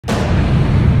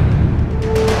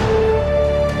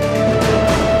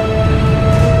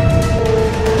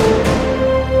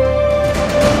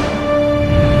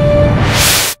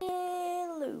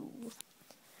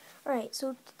Right,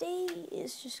 so today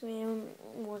is just going to be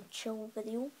a more chill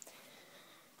video.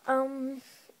 And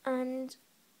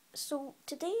so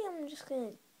today I'm just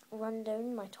going to run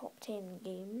down my top 10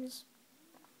 games.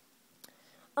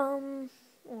 Well,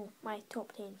 my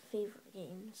top 10 favourite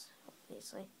games,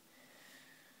 obviously.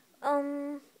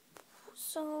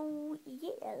 So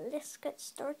yeah, let's get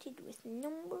started with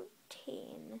number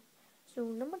 10. So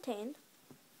number 10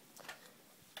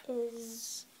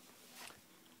 is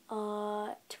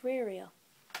Terraria.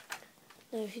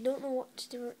 Now, if you don't know what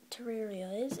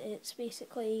Terraria is, it's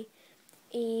basically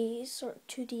a sort of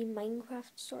 2D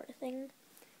Minecraft sort of thing,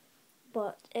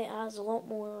 but it has a lot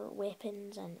more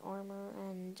weapons and armor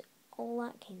and all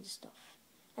that kind of stuff,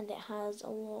 and it has a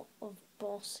lot of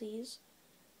bosses.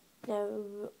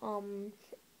 Now,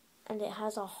 and it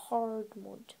has a hard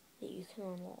mode that you can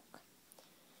unlock,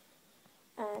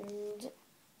 and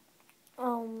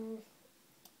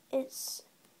it's,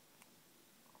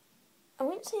 I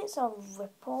wouldn't say it's a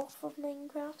rip-off of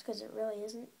Minecraft, because it really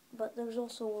isn't, but there's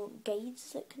also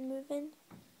guides that can move in.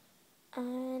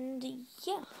 And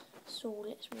yeah, so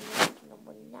let's move on to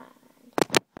number 9.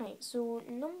 Right, so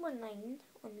number 9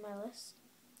 on my list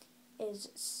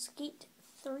is Skate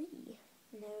 3.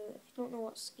 Now, if you don't know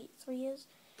what Skate 3 is,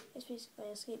 it's basically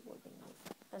a skateboarding game,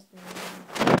 as the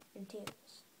name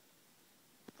entails.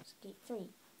 Skate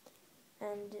 3.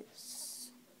 And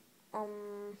it's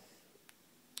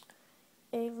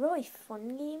a really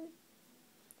fun game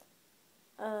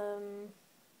to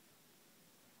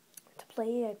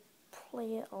play. I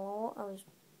play it a lot. I was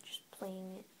just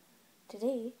playing it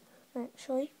today,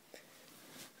 actually.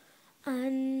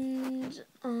 And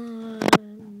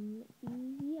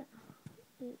yeah,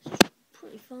 it's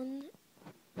pretty fun.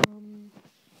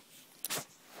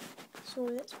 So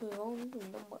let's move on to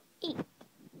number 8.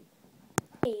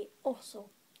 Also,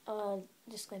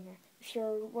 disclaimer, if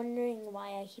you're wondering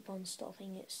why I keep on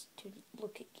stopping, it's to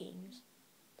look at games.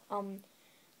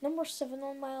 Number 7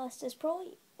 on my list is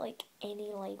probably like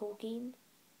any Lego game,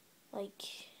 like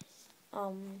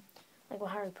Lego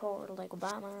Harry Potter, Lego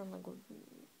Batman, Lego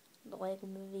the Lego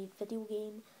Movie video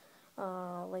game,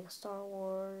 Lego Star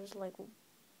Wars, Lego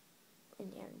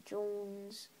Indiana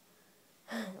Jones,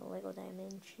 Lego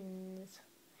Dimensions,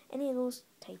 any of those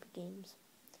type of games.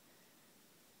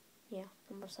 Yeah,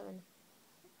 number 7.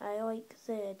 I like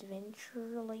the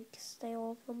adventure-like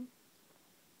style of them,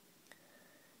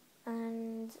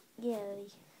 and yeah,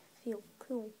 they feel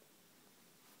cool.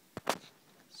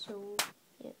 So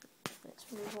yeah, let's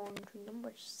move on to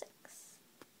number 6.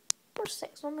 Number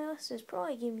 6 on my list is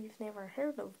probably a game you've never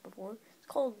heard of before. It's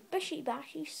called Bishi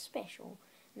Bashi Special,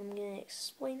 and I'm gonna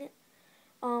explain it.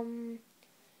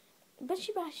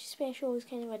 Bishi Bashi Special is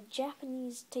kind of a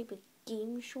Japanese type of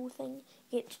game show thing.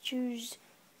 You get to choose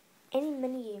any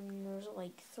minigame, and there's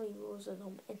like 3 rows of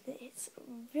them, and it's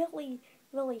really,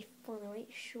 really fun. I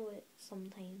might show it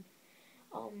sometime.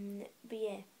 But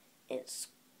yeah, it's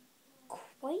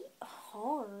quite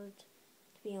hard,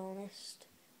 to be honest.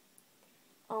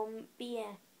 But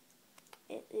yeah,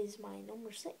 it is my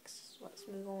number 6. So let's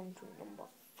move on to number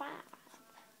 5.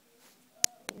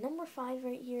 Number 5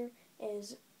 right here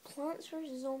is Plants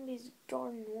vs. Zombies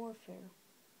Garden Warfare,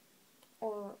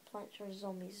 or Plants vs.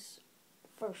 Zombies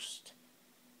First.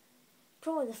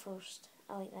 Probably the first.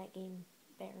 I like that game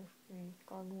better than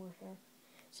Garden Warfare.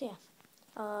 So yeah,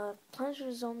 Plants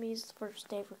vs. Zombies, the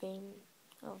first ever game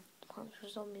of the Plants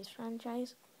vs. Zombies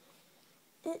franchise.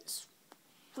 It's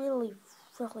really,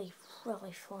 really,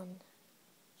 really fun.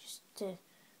 Just to,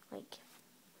 like,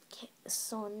 get the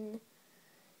sun,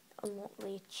 unlock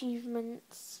the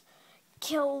achievements,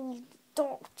 kill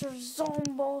Dr.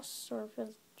 Zomboss, or if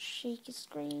it's shaky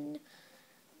screen.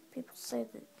 People say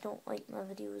that don't like my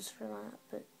videos for that,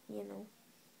 but you know.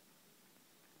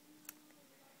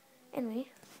 Anyway,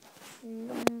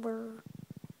 what number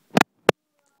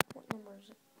is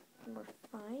it? Number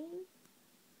 5?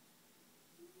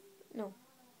 No,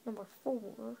 number 4.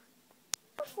 Number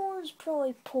 4 is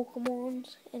probably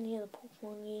Pokemon. Any of the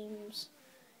Pokemon games.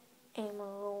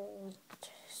 Emerald,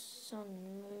 Sun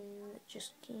and Moon that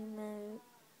just came out.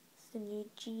 It's the new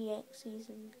GX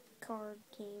season card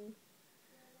game.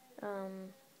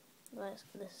 This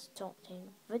is top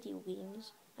 10 video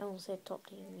games. I almost said top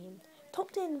 10 games.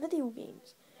 Top 10 video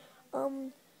games.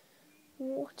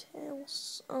 What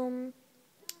else?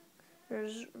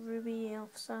 There's Ruby,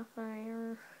 Elf,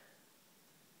 Sapphire,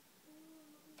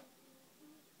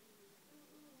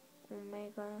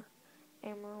 Omega,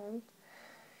 Emerald.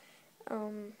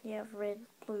 You have red,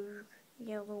 blue,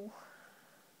 yellow.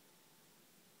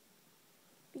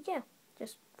 But yeah,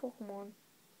 just Pokemon.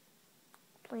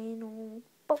 Plain old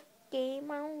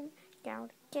Pokemon.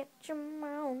 Gotta catch 'em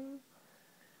all.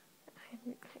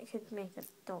 I could make a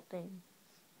top 10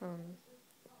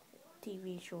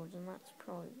 TV shows, and that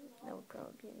would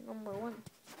probably be number 1.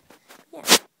 Yeah,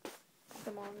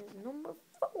 Pokemon is number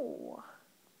 4.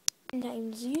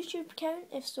 Times YouTube account,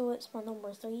 if so it's my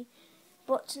number 3.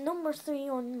 But number 3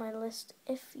 on my list,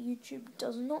 if YouTube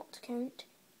does not count,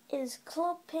 is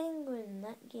Club Penguin.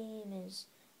 That game is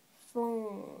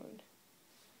fun.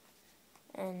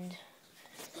 And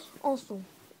also,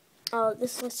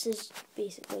 this list is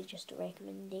basically just a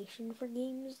recommendation for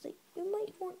games that you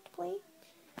might want to play.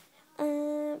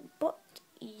 But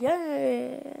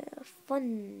yeah,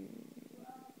 fun.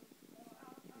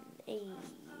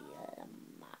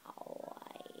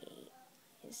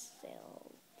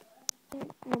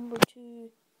 Number 2,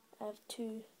 I have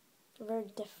 2. They're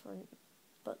very different,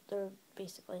 but they're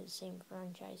basically the same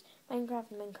franchise.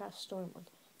 Minecraft and Minecraft Story Mode.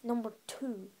 Number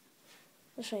 2.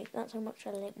 That's right, that's how much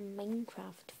I like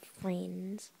Minecraft,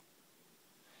 friends.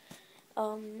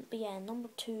 But yeah, number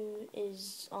 2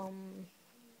 is,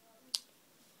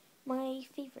 my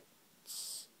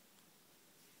favorites.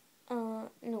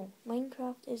 No,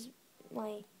 Minecraft is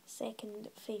my second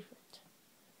favorite.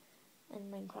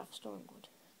 And Minecraft Story Mode.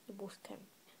 They both count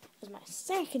as my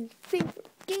second favorite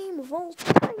game of all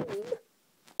time.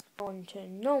 On to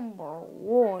number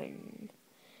 1.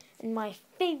 And my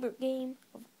favorite game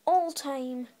of all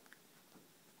time.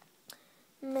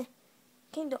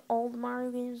 Kind of all the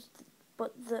Mario games,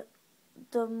 but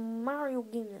the Mario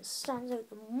game that stands out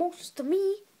the most to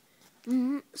me,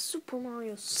 Super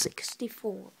Mario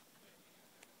 64.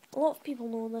 A lot of people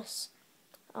know this,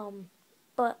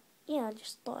 but yeah, I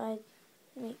just thought I'd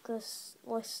make this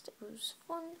list. It was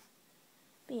fun.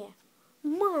 But yeah,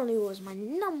 Mario is my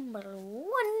number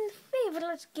 1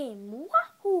 favorite game.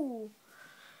 Wahoo!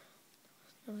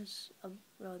 That was a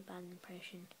really bad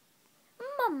impression.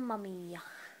 Mamma mia!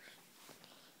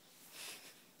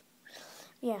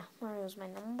 Yeah, Mario's my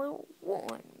number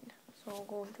 1. So I'll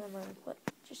go into another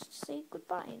clip just to say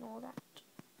goodbye and all that.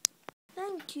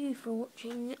 Thank you for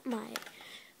watching my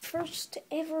first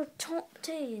ever top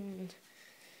 10.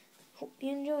 Hope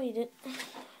you enjoyed it,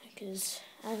 because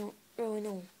I don't really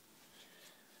know.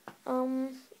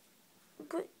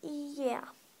 But yeah.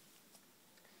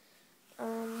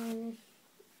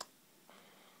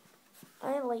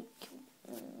 I like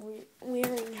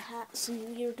wearing hats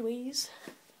in weird ways.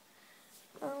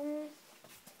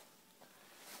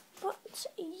 But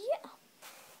yeah.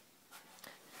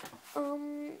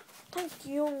 Thank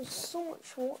you all so much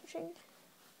for watching,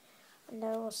 and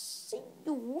I will see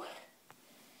you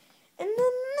in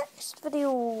the next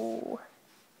video.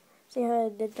 See how I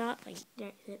did that, like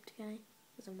Jack guy,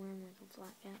 because I'm wearing like a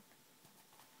flat cap.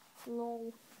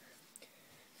 Lol.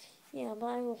 Yeah, but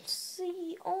I will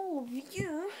see all of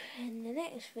you in the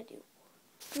next video.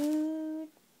 Goodbye.